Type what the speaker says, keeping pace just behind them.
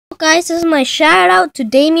guys, this is my shout out to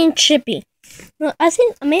Damian Shippee. Well, I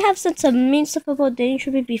think I may have said some mean stuff about Damian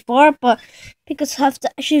Shippee before, but because of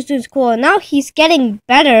the issues doing school, now he's getting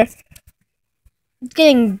better.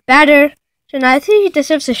 And I think he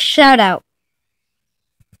deserves a shout out.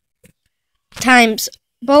 Times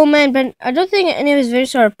Bowman, but I don't think any of his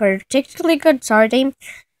videos are particularly good. Sorry, Dame.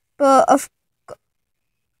 But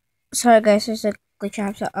sorry guys, there's a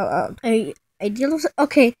glitch. So I deal with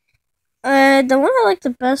okay. The one I like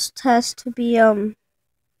the best has to be the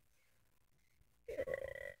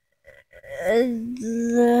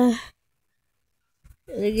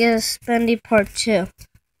Spendy Part 2.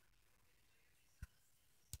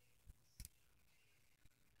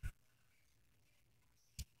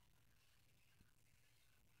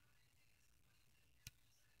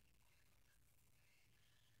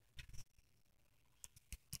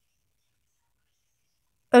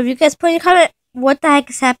 If you guys put in a comment what the heck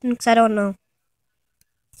is happening, because I don't know.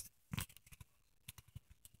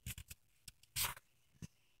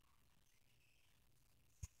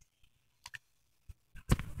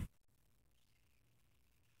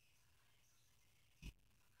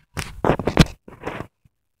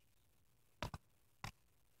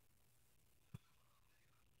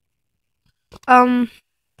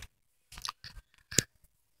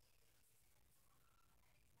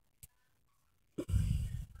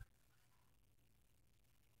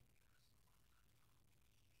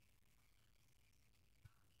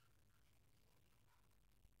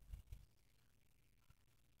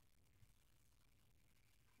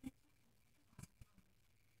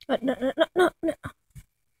 No.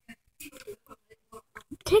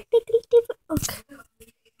 Technically different. Okay.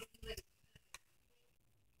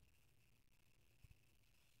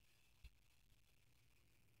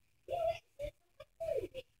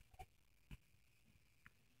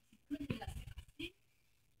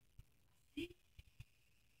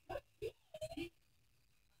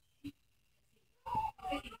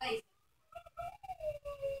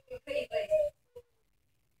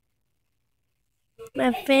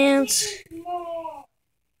 My fans.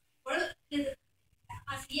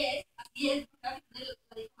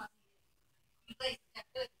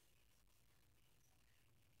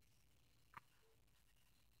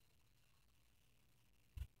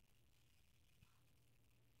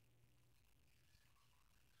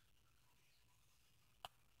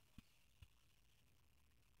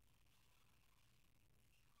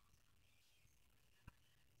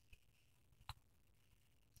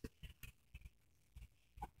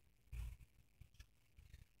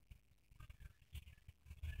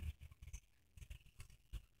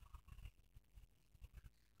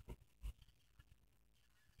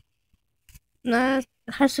 Nah, it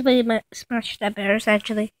has to be my Smash That Bears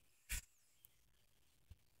actually.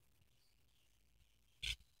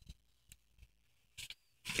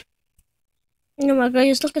 Oh my god,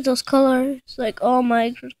 just look at those colors. Like, oh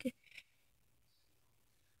my god.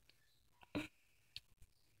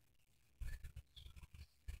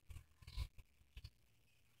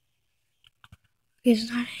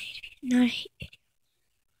 He's not 80.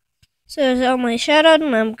 So it's all my shout out,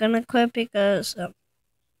 and I'm gonna quit because I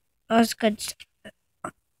was good.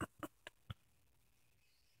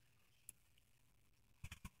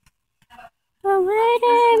 Oh, wait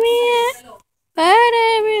a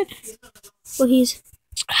minute. Well, he's